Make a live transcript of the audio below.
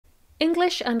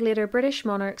English and later British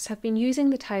monarchs have been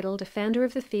using the title Defender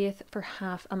of the Faith for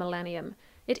half a millennium.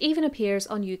 It even appears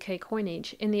on UK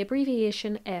coinage in the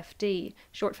abbreviation FD,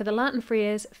 short for the Latin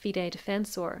phrase Fidei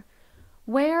Defensor.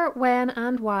 Where, when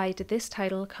and why did this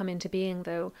title come into being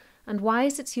though, and why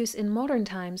is its use in modern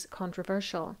times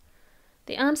controversial?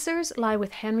 The answers lie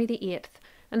with Henry VIII,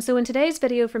 and so in today's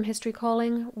video from History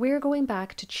Calling, we're going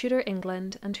back to Tudor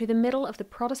England and to the middle of the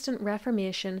Protestant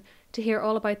Reformation to hear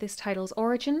all about this title's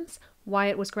origins, why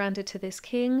it was granted to this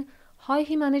king, how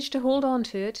he managed to hold on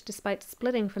to it despite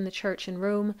splitting from the church in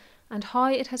Rome, and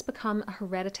how it has become a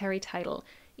hereditary title,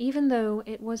 even though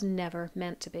it was never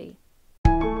meant to be.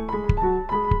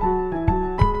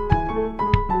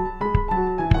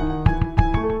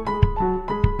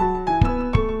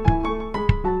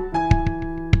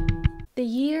 The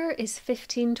year is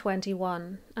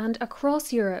 1521, and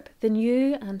across Europe the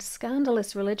new and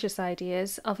scandalous religious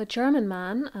ideas of a German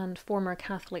man and former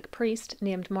Catholic priest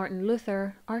named Martin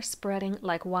Luther are spreading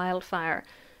like wildfire,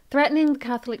 threatening the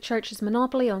Catholic Church's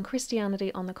monopoly on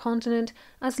Christianity on the continent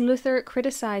as Luther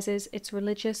criticises its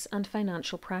religious and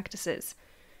financial practices.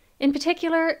 In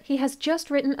particular, he has just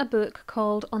written a book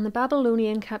called On the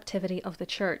Babylonian Captivity of the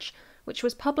Church, which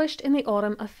was published in the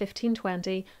autumn of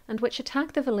 1520 and which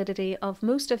attacked the validity of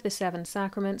most of the seven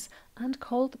sacraments and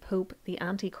called the Pope the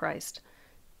Antichrist.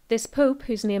 This Pope,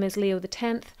 whose name is Leo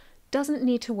X, doesn't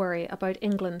need to worry about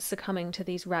England succumbing to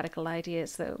these radical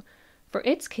ideas though. For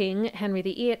its king, Henry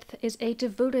VIII, is a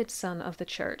devoted son of the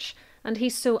Church, and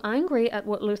he's so angry at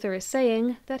what Luther is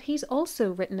saying that he's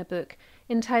also written a book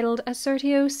entitled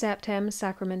Assertio Septem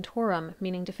Sacramentorum,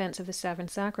 meaning Defense of the Seven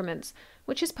Sacraments,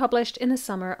 which is published in the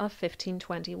summer of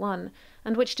 1521,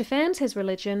 and which defends his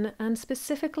religion and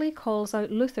specifically calls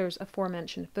out Luther's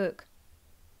aforementioned book.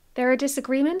 There are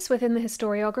disagreements within the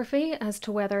historiography as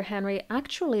to whether Henry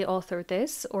actually authored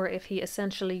this, or if he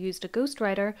essentially used a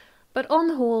ghostwriter, but on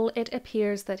the whole it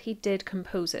appears that he did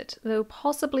compose it, though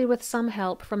possibly with some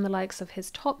help from the likes of his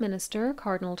top minister,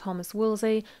 Cardinal Thomas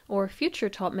Wolsey, or future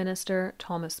top minister,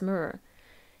 Thomas More.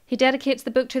 He dedicates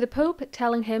the book to the Pope,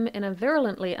 telling him in a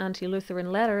virulently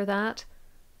anti-Lutheran letter that,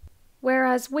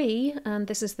 whereas we, and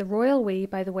this is the royal we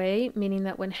by the way, meaning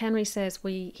that when Henry says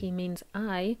we, he means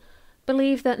I,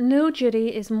 believe that no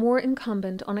duty is more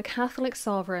incumbent on a Catholic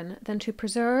sovereign than to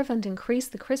preserve and increase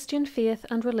the Christian faith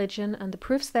and religion and the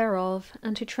proofs thereof,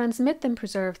 and to transmit them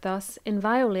preserved thus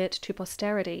inviolate to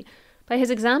posterity, by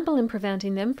his example in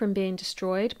preventing them from being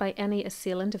destroyed by any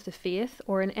assailant of the faith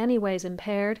or in any ways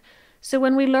impaired. So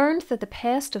when we learned that the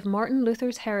pest of Martin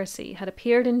Luther's heresy had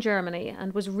appeared in Germany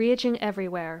and was raging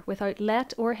everywhere without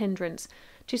let or hindrance,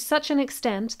 to such an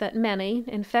extent that many,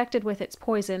 infected with its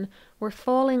poison, were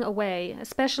falling away,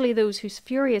 especially those whose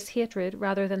furious hatred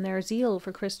rather than their zeal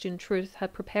for Christian truth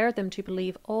had prepared them to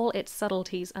believe all its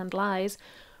subtleties and lies,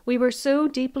 we were so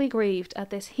deeply grieved at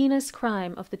this heinous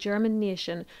crime of the German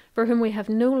nation, for whom we have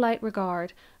no light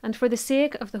regard, and for the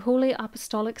sake of the Holy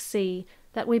Apostolic See,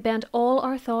 that we bent all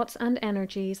our thoughts and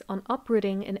energies on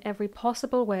uprooting in every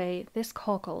possible way this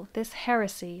cockle, this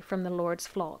heresy from the Lord's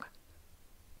flock.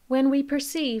 When we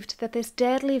perceived that this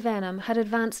deadly venom had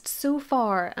advanced so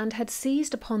far and had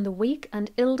seized upon the weak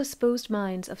and ill-disposed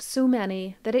minds of so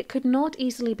many that it could not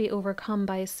easily be overcome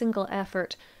by a single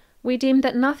effort, we deemed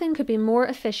that nothing could be more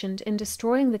efficient in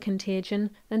destroying the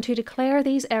contagion than to declare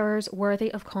these errors worthy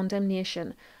of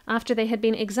condemnation, after they had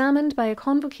been examined by a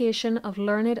convocation of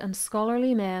learned and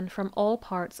scholarly men from all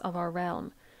parts of our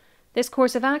realm. This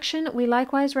course of action we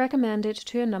likewise recommended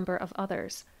to a number of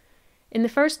others. In the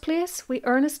first place, we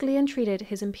earnestly entreated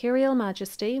His Imperial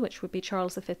Majesty, which would be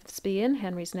Charles V of Spain,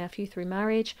 Henry's nephew through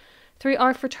marriage, through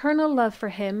our fraternal love for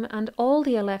him and all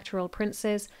the electoral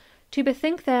princes, to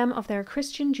bethink them of their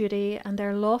Christian duty and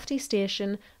their lofty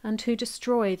station, and to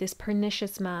destroy this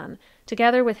pernicious man,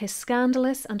 together with his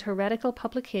scandalous and heretical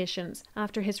publications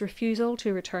after his refusal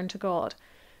to return to God.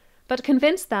 But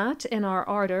convinced that, in our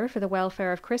ardour for the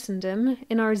welfare of Christendom,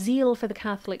 in our zeal for the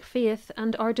Catholic faith,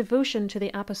 and our devotion to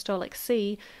the Apostolic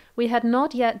See, we had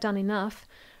not yet done enough,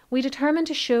 we determined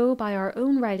to show by our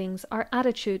own writings our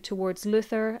attitude towards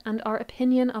Luther and our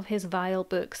opinion of his vile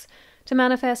books, to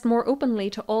manifest more openly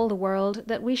to all the world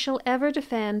that we shall ever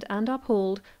defend and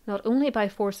uphold, not only by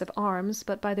force of arms,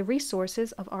 but by the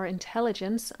resources of our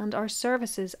intelligence and our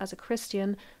services as a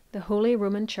Christian, the Holy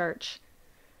Roman Church.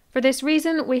 For this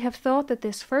reason we have thought that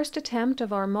this first attempt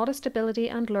of our modest ability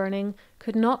and learning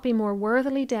could not be more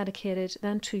worthily dedicated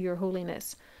than to your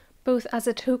holiness, both as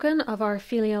a token of our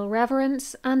filial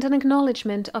reverence and an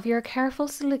acknowledgment of your careful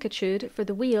solicitude for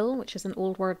the weal, which is an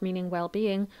old word meaning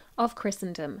well-being, of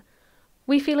Christendom.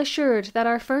 We feel assured that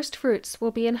our first fruits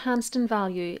will be enhanced in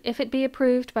value if it be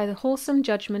approved by the wholesome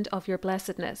judgment of your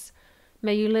blessedness.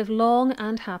 May you live long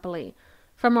and happily.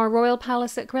 From our royal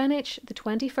palace at Greenwich, the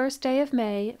 21st day of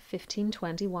May,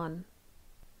 1521.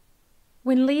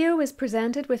 When Leo is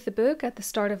presented with the book at the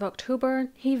start of October,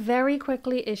 he very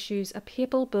quickly issues a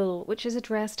papal bull which is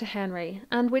addressed to Henry,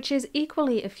 and which is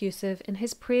equally effusive in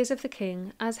his praise of the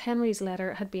king as Henry's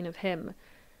letter had been of him.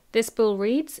 This bull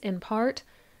reads, in part,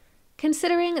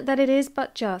 "Considering that it is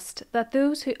but just that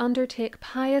those who undertake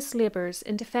pious labours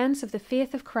in defence of the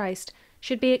faith of Christ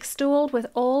should be extolled with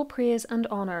all praise and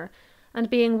honour, and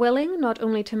being willing not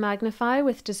only to magnify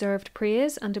with deserved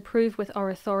praise and approve with our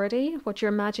authority what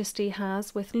your majesty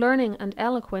has with learning and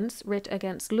eloquence writ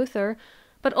against Luther,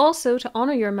 but also to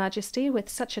honour your majesty with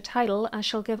such a title as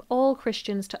shall give all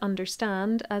Christians to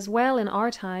understand, as well in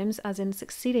our times as in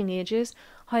succeeding ages,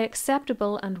 how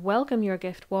acceptable and welcome your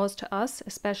gift was to us,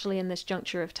 especially in this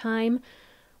juncture of time,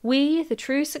 we, the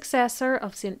true successor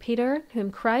of St. Peter,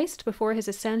 whom Christ, before his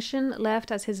ascension,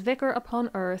 left as his vicar upon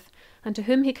earth, and to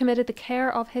whom he committed the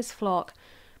care of his flock,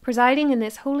 presiding in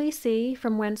this holy see,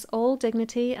 from whence all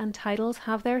dignity and titles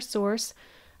have their source,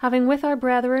 having with our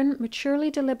brethren maturely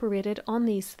deliberated on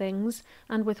these things,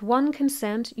 and with one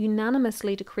consent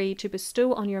unanimously decreed to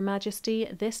bestow on your majesty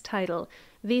this title,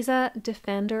 viz.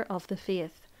 Defender of the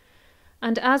Faith.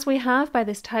 And as we have by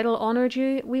this title honoured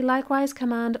you, we likewise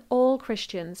command all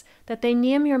Christians that they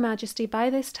name your majesty by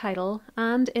this title,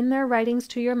 and in their writings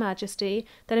to your majesty,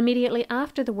 that immediately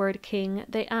after the word king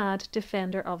they add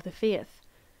Defender of the Faith.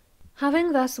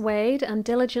 Having thus weighed and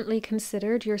diligently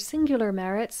considered your singular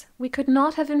merits, we could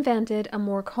not have invented a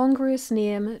more congruous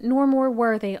name, nor more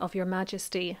worthy of your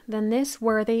majesty, than this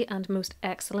worthy and most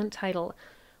excellent title,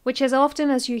 which as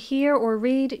often as you hear or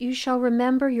read you shall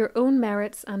remember your own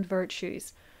merits and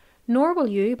virtues. Nor will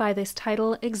you by this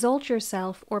title exalt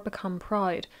yourself or become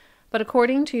proud, but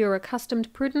according to your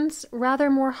accustomed prudence, rather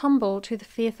more humble to the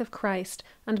faith of Christ,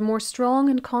 and more strong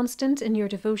and constant in your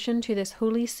devotion to this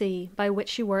holy see by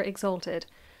which you were exalted.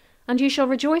 And you shall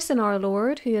rejoice in our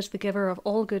Lord, who is the giver of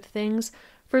all good things,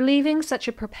 for leaving such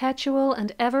a perpetual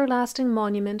and everlasting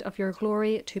monument of your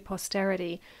glory to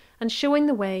posterity, and showing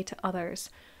the way to others,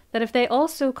 that if they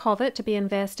also covet to be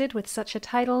invested with such a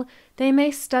title, they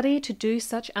may study to do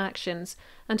such actions,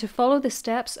 and to follow the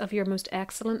steps of your most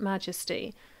excellent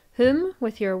majesty, whom,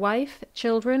 with your wife,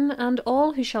 children, and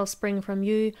all who shall spring from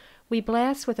you, we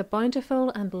bless with a bountiful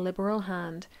and liberal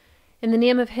hand. In the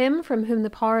name of him from whom the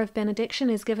power of benediction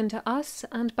is given to us,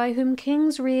 and by whom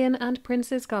kings reign and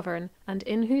princes govern, and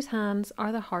in whose hands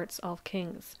are the hearts of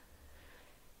kings."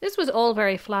 This was all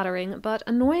very flattering, but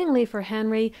annoyingly for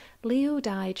Henry, Leo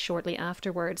died shortly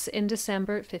afterwards, in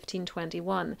December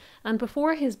 1521, and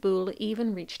before his bull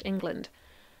even reached England.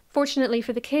 Fortunately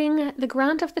for the king, the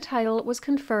grant of the title was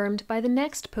confirmed by the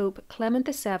next Pope, Clement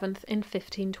VII, in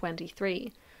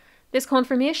 1523. This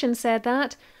confirmation said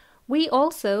that, "We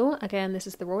also," again this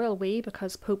is the royal we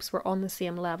because popes were on the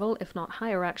same level, if not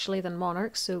higher actually, than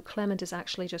monarchs, so Clement is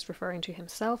actually just referring to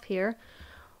himself here,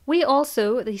 "we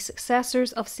also, the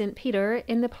successors of St. Peter,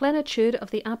 in the plenitude of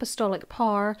the apostolic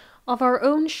power, of our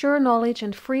own sure knowledge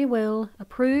and free will,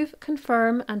 approve,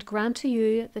 confirm, and grant to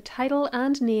you the title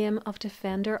and name of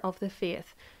Defender of the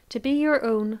Faith, to be your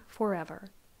own forever."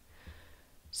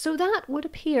 So that would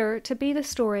appear to be the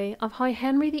story of how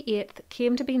Henry VIII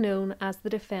came to be known as the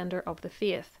Defender of the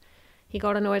Faith. He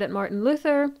got annoyed at Martin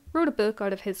Luther, wrote a book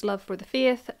out of his love for the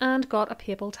faith, and got a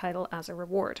papal title as a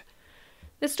reward.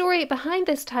 The story behind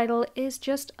this title is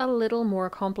just a little more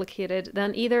complicated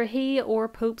than either he or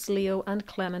Popes Leo and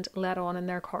Clement let on in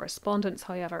their correspondence,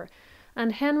 however,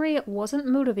 and Henry wasn't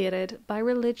motivated by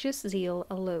religious zeal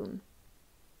alone.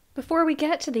 Before we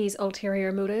get to these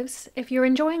ulterior motives, if you're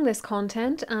enjoying this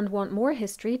content and want more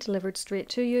history delivered straight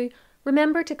to you,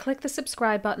 remember to click the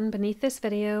subscribe button beneath this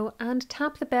video and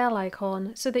tap the bell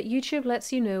icon so that YouTube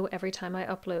lets you know every time I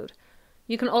upload.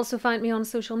 You can also find me on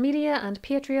social media and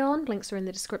Patreon, links are in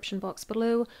the description box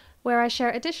below, where I share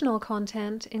additional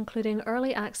content, including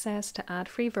early access to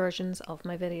ad-free versions of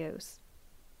my videos.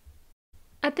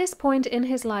 At this point in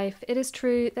his life, it is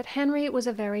true that Henry was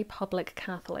a very public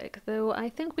Catholic, though I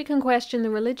think we can question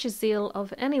the religious zeal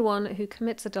of anyone who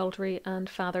commits adultery and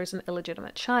fathers an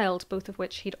illegitimate child, both of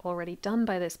which he'd already done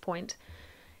by this point.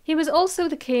 He was also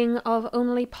the king of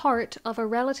only part of a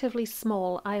relatively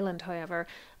small island, however,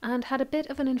 and had a bit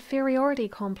of an inferiority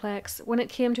complex when it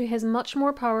came to his much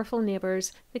more powerful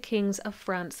neighbours, the kings of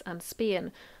France and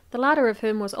Spain, the latter of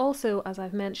whom was also, as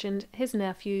I've mentioned, his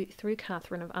nephew through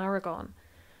Catherine of Aragon.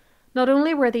 Not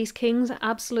only were these kings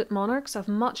absolute monarchs of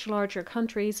much larger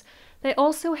countries, they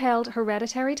also held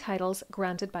hereditary titles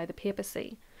granted by the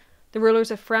papacy. The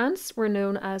rulers of France were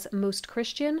known as Most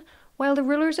Christian, while the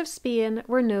rulers of Spain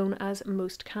were known as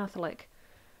Most Catholic.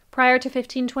 Prior to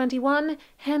 1521,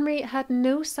 Henry had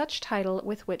no such title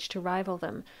with which to rival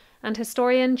them, and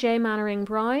historian J. Mannering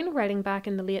Brown, writing back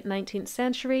in the late 19th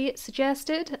century,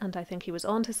 suggested, and I think he was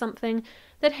onto something,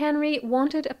 that Henry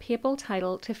wanted a papal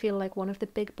title to feel like one of the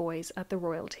big boys at the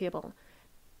royal table.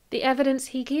 The evidence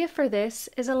he gave for this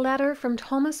is a letter from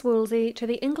Thomas Wolsey to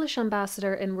the English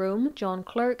ambassador in Rome, John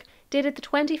Clerk, dated the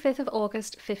 25th of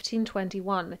August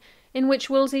 1521, in which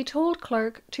Wolsey told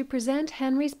Clerk to present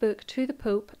Henry's book to the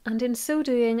Pope, and in so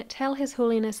doing tell His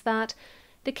Holiness that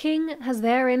the King has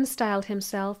therein styled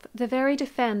himself the very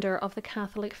defender of the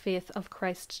Catholic faith of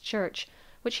Christ's Church,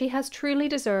 which he has truly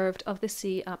deserved of the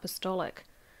See Apostolic.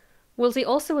 Wolsey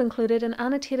also included an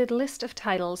annotated list of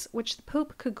titles which the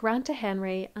Pope could grant to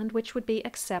Henry and which would be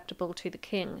acceptable to the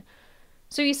King.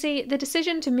 So you see, the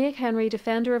decision to make Henry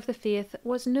Defender of the Faith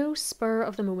was no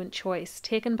spur-of-the-moment choice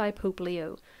taken by Pope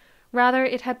Leo. Rather,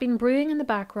 it had been brewing in the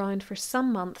background for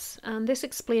some months, and this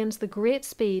explains the great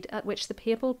speed at which the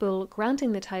papal bull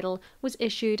granting the title was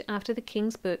issued after the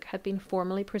King's book had been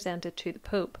formally presented to the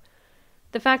Pope.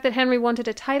 The fact that Henry wanted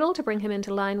a title to bring him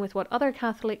into line with what other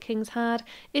Catholic kings had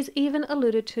is even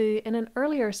alluded to in an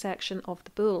earlier section of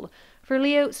the bull, for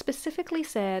Leo specifically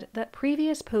said that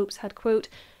previous popes had, quote,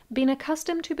 been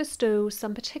accustomed to bestow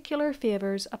some particular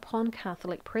favours upon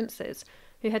Catholic princes,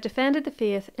 who had defended the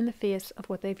faith in the face of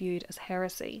what they viewed as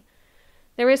heresy.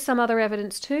 There is some other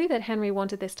evidence too that Henry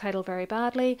wanted this title very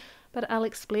badly, but I'll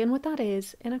explain what that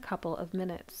is in a couple of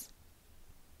minutes.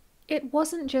 It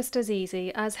wasn't just as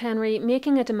easy as Henry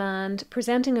making a demand,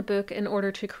 presenting a book in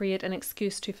order to create an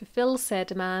excuse to fulfil said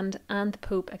demand, and the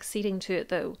Pope acceding to it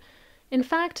though. In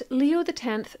fact, Leo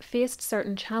X faced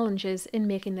certain challenges in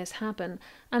making this happen,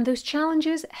 and those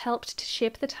challenges helped to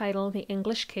shape the title the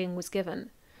English king was given.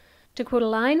 To quote a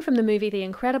line from the movie The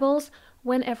Incredibles,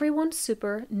 "When everyone's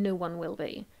super, no one will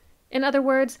be." In other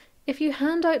words, if you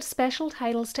hand out special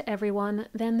titles to everyone,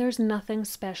 then there's nothing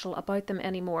special about them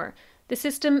anymore. The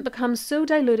system becomes so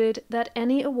diluted that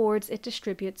any awards it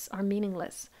distributes are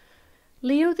meaningless.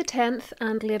 Leo X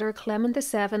and later Clement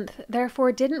VII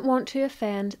therefore didn't want to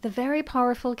offend the very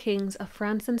powerful kings of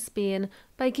France and Spain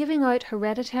by giving out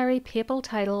hereditary papal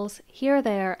titles here,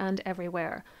 there and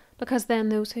everywhere, because then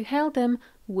those who held them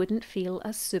wouldn't feel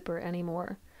as super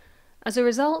anymore. As a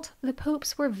result, the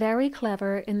popes were very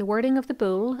clever in the wording of the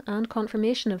bull and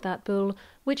confirmation of that bull,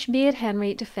 which made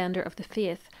Henry Defender of the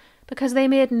Faith, because they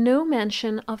made no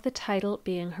mention of the title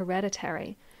being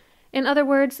hereditary. In other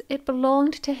words, it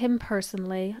belonged to him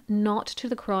personally, not to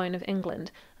the crown of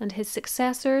England, and his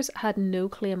successors had no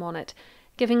claim on it,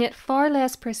 giving it far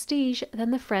less prestige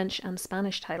than the French and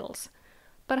Spanish titles.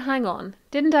 But hang on,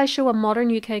 didn't I show a modern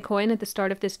UK coin at the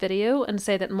start of this video and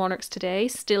say that monarchs today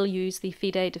still use the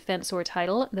Fidei Defensor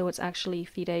title, though it's actually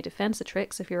Fidei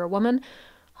Defensatrix if you're a woman?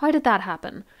 How did that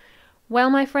happen? Well,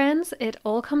 my friends, it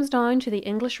all comes down to the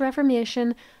English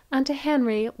Reformation and to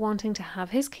Henry wanting to have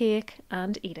his cake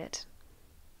and eat it.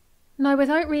 Now,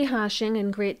 without rehashing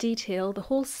in great detail the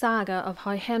whole saga of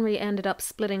how Henry ended up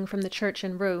splitting from the Church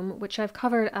in Rome, which I've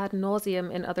covered ad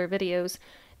nauseum in other videos,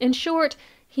 in short,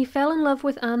 he fell in love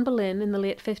with Anne Boleyn in the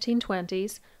late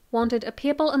 1520s, wanted a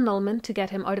papal annulment to get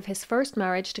him out of his first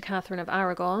marriage to Catherine of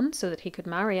Aragon so that he could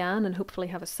marry Anne and hopefully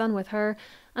have a son with her,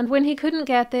 and when he couldn't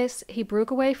get this, he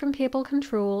broke away from papal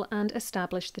control and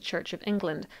established the Church of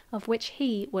England, of which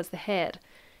he was the head.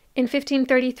 In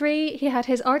 1533, he had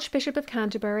his Archbishop of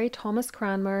Canterbury, Thomas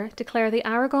Cranmer, declare the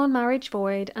Aragon marriage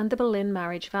void and the Boleyn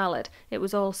marriage valid. It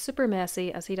was all super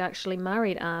messy as he'd actually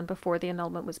married Anne before the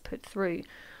annulment was put through.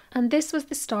 And this was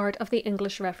the start of the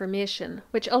English Reformation,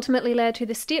 which ultimately led to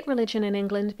the state religion in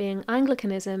England being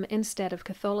Anglicanism instead of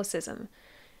Catholicism.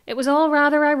 It was all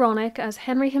rather ironic, as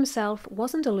Henry himself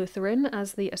wasn't a Lutheran,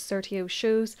 as the Assertio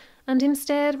shows, and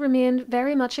instead remained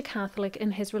very much a Catholic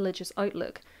in his religious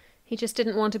outlook. He just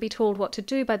didn't want to be told what to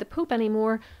do by the Pope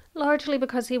anymore, largely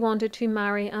because he wanted to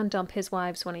marry and dump his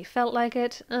wives when he felt like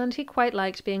it, and he quite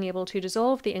liked being able to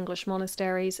dissolve the English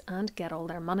monasteries and get all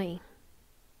their money.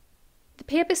 The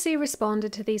papacy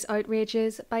responded to these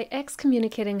outrages by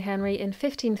excommunicating Henry in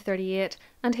 1538,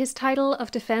 and his title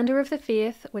of Defender of the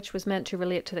Faith, which was meant to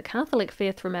relate to the Catholic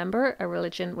faith, remember, a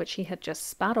religion which he had just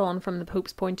spat on from the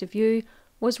Pope's point of view,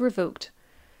 was revoked.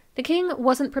 The king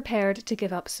wasn't prepared to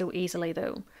give up so easily,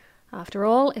 though. After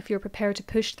all, if you're prepared to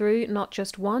push through not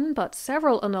just one, but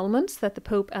several annulments that the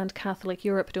Pope and Catholic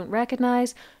Europe don't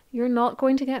recognise, you're not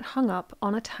going to get hung up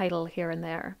on a title here and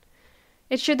there.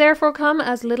 It should therefore come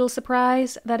as little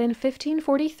surprise that in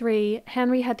 1543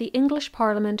 Henry had the English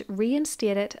Parliament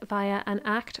reinstate it via an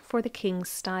Act for the King's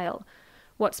Style.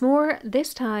 What's more,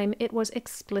 this time it was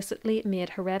explicitly made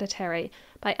hereditary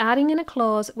by adding in a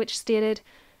clause which stated,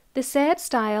 "The said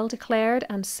style declared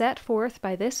and set forth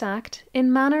by this Act,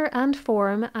 in manner and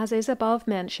form as is above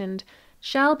mentioned,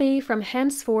 shall be from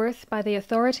henceforth by the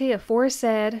authority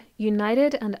aforesaid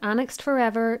united and annexed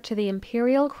forever to the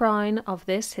imperial crown of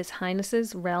this His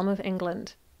Highness's realm of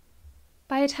England."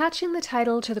 By attaching the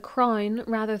title to the crown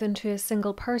rather than to a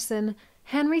single person,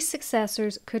 Henry's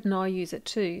successors could now use it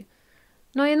too.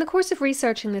 Now, in the course of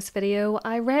researching this video,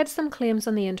 I read some claims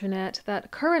on the internet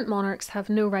that current monarchs have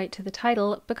no right to the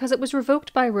title because it was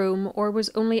revoked by Rome or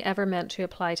was only ever meant to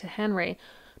apply to Henry,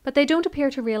 but they don't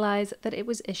appear to realise that it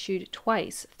was issued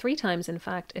twice, 3 times in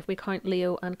fact if we count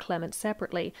Leo and Clement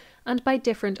separately, and by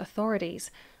different authorities,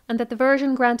 and that the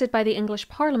version granted by the English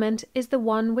Parliament is the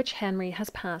one which Henry has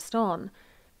passed on,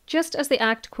 just as the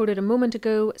Act quoted a moment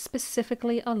ago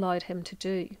specifically allowed him to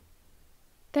do.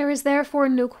 There is therefore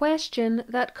no question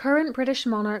that current British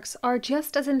monarchs are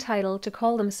just as entitled to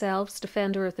call themselves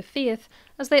Defender of the Faith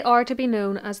as they are to be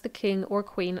known as the King or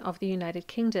Queen of the United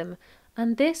Kingdom,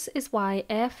 and this is why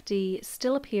FD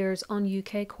still appears on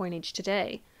UK coinage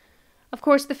today. Of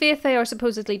course, the faith they are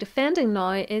supposedly defending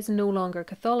now is no longer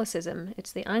Catholicism,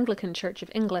 it's the Anglican Church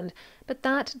of England, but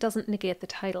that doesn't negate the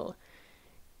title.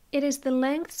 It is the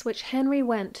lengths which Henry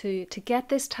went to get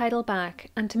this title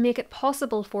back and to make it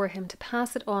possible for him to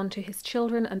pass it on to his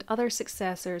children and other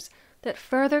successors that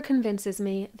further convinces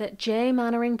me that J.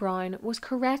 Mannering Brown was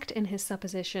correct in his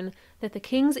supposition that the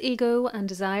king's ego and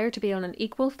desire to be on an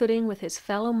equal footing with his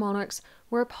fellow monarchs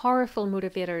were powerful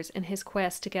motivators in his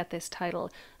quest to get this title,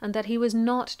 and that he was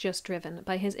not just driven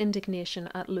by his indignation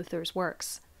at Luther's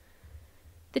works.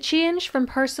 The change from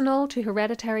personal to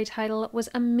hereditary title was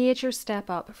a major step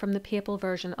up from the papal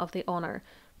version of the honour,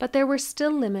 but there were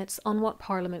still limits on what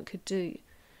Parliament could do.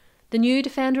 The new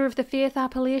Defender of the Faith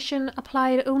appellation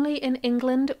applied only in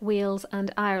England, Wales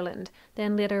and Ireland,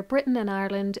 then later Britain and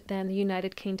Ireland, then the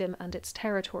United Kingdom and its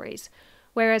territories,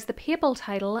 whereas the papal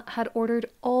title had ordered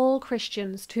all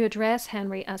Christians to address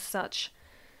Henry as such.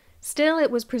 Still, it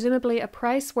was presumably a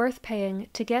price worth paying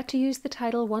to get to use the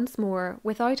title once more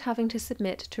without having to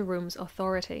submit to Rome's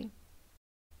authority.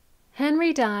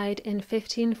 Henry died in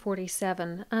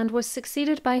 1547 and was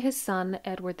succeeded by his son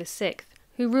Edward VI,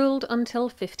 who ruled until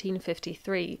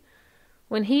 1553.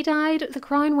 When he died, the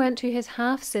crown went to his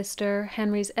half-sister,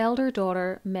 Henry's elder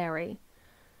daughter, Mary.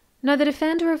 Now, the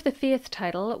Defender of the Faith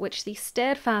title, which the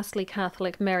steadfastly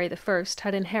Catholic Mary I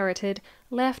had inherited,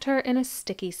 left her in a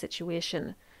sticky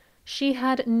situation. She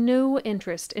had no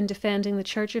interest in defending the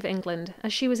Church of England,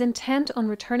 as she was intent on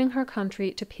returning her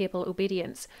country to papal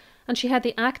obedience, and she had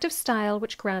the Act of Style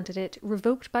which granted it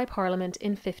revoked by Parliament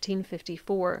in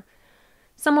 1554.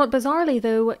 Somewhat bizarrely,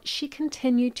 though, she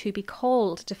continued to be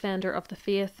called Defender of the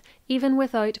Faith, even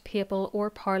without papal or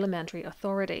parliamentary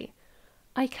authority.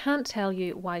 I can't tell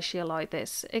you why she allowed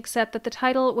this, except that the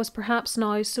title was perhaps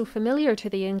now so familiar to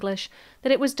the English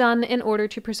that it was done in order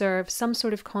to preserve some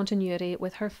sort of continuity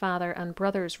with her father and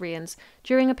brother's reigns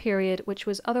during a period which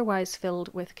was otherwise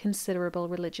filled with considerable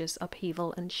religious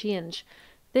upheaval and change.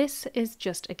 This is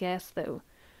just a guess, though.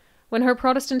 When her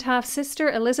Protestant half-sister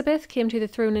Elizabeth came to the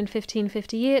throne in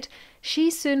 1558, she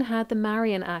soon had the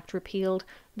Marian Act repealed,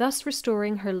 thus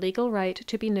restoring her legal right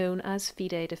to be known as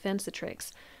Fidei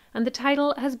Defensatrix, and the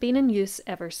title has been in use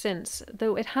ever since,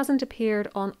 though it hasn't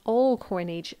appeared on all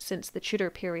coinage since the Tudor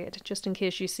period, just in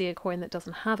case you see a coin that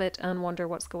doesn't have it and wonder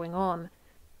what's going on.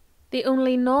 The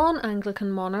only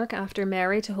non-Anglican monarch after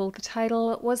Mary to hold the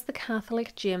title was the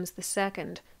Catholic James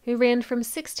II, who reigned from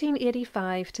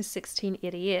 1685 to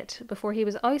 1688, before he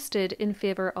was ousted in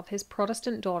favour of his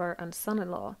Protestant daughter and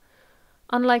son-in-law.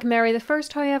 Unlike Mary I,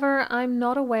 however, I'm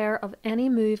not aware of any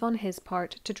move on his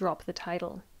part to drop the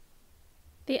title.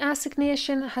 The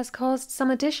assignation has caused some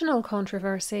additional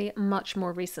controversy much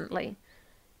more recently.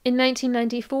 In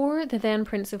 1994, the then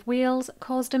Prince of Wales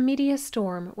caused a media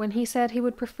storm when he said he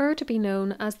would prefer to be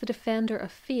known as the Defender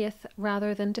of Faith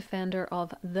rather than Defender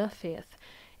of the Faith,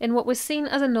 in what was seen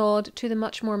as a nod to the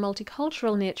much more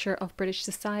multicultural nature of British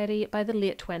society by the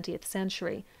late 20th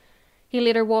century. He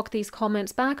later walked these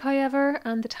comments back, however,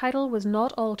 and the title was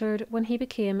not altered when he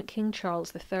became King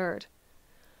Charles III.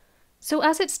 So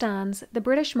as it stands, the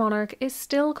British monarch is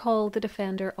still called the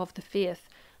Defender of the Faith,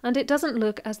 and it doesn't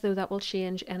look as though that will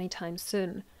change anytime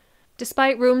soon.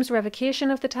 Despite Rome's revocation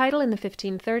of the title in the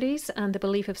 1530s and the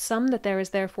belief of some that there is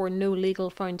therefore no legal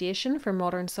foundation for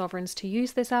modern sovereigns to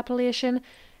use this appellation,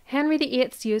 Henry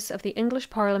VIII's use of the English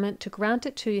Parliament to grant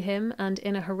it to him and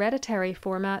in a hereditary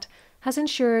format has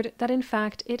ensured that in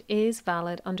fact it is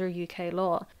valid under UK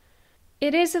law.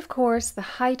 It is, of course,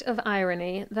 the height of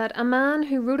irony that a man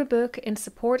who wrote a book in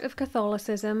support of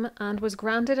Catholicism and was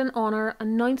granted an honour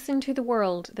announcing to the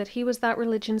world that he was that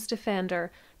religion's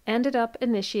defender ended up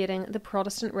initiating the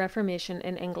Protestant Reformation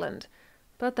in England.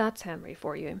 But that's Henry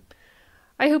for you.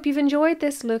 I hope you've enjoyed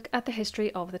this look at the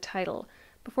history of the title.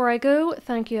 Before I go,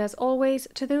 thank you as always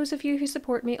to those of you who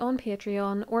support me on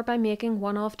Patreon or by making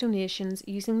one-off donations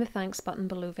using the thanks button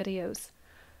below videos.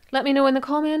 Let me know in the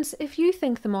comments if you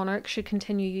think the monarch should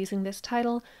continue using this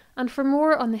title, and for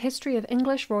more on the history of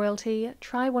English royalty,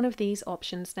 try one of these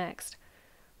options next.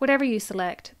 Whatever you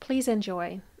select, please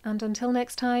enjoy, and until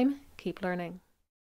next time, keep learning.